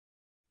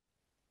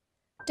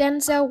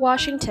Denzel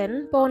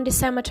Washington, born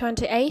December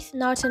 28,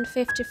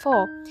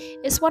 1954,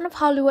 is one of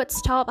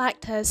Hollywood's top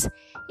actors.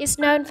 He is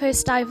known for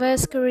his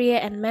diverse career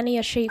and many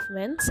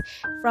achievements,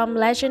 from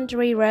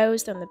legendary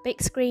roles on the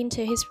big screen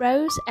to his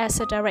roles as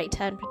a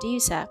director and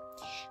producer.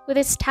 With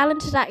his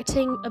talented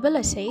acting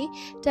ability,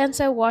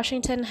 Denzel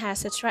Washington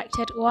has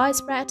attracted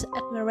widespread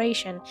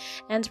admiration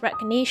and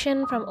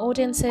recognition from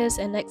audiences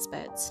and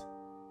experts.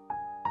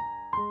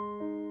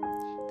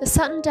 The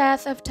sudden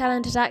death of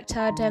talented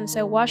actor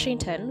Denzel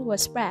Washington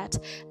was spread,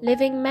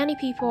 leaving many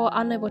people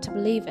unable to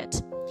believe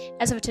it.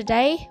 As of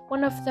today,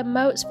 one of the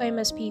most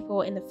famous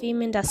people in the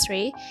film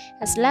industry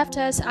has left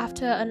us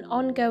after an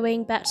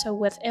ongoing battle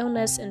with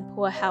illness and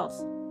poor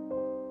health.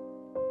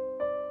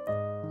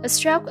 A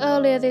stroke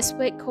earlier this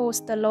week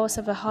caused the loss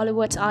of a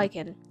Hollywood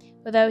icon.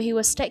 Although he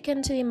was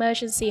taken to the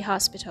emergency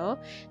hospital,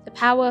 the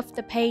power of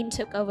the pain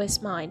took over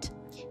his mind.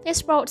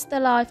 This brought the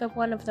life of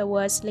one of the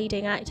world's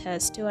leading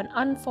actors to an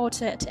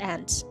unfortunate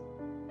end.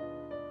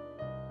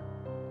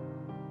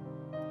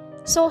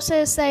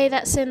 Sources say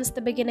that since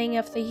the beginning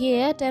of the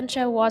year,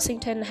 Denzel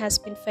Washington has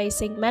been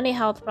facing many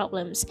health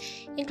problems,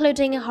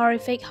 including a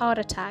horrific heart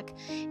attack.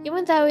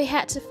 Even though he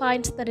had to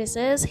fight the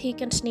disease, he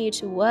continued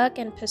to work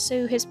and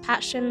pursue his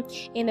passion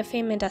in the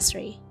film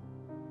industry.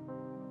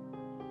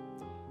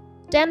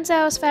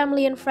 Denzel's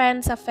family and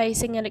friends are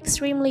facing an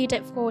extremely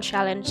difficult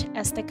challenge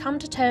as they come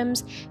to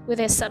terms with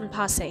his sudden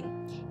passing.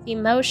 The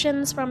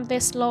emotions from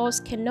this loss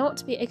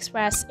cannot be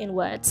expressed in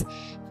words.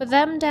 For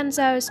them,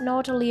 Denzel is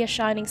not only a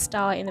shining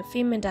star in the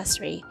film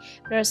industry,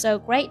 but also a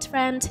great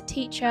friend,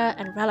 teacher,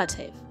 and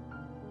relative.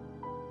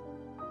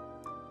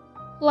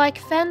 Like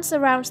fans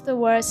around the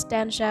world,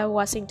 Denzel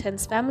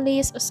Washington's family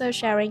is also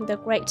sharing the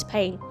great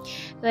pain.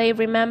 They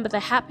remember the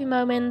happy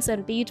moments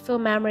and beautiful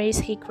memories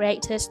he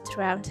created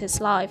throughout his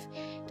life.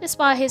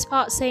 Despite his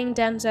passing,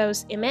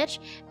 Denzel's image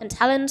and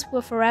talent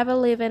will forever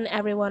live in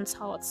everyone's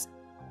hearts.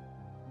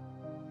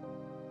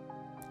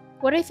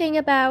 What do you think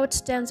about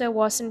Denzel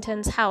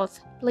Washington's health?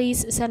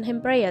 Please send him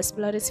prayers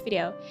below this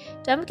video.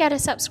 Don't forget to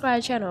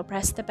subscribe to the channel,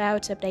 press the bell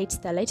to update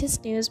the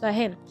latest news by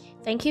him.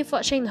 Thank you for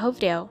watching the whole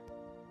video.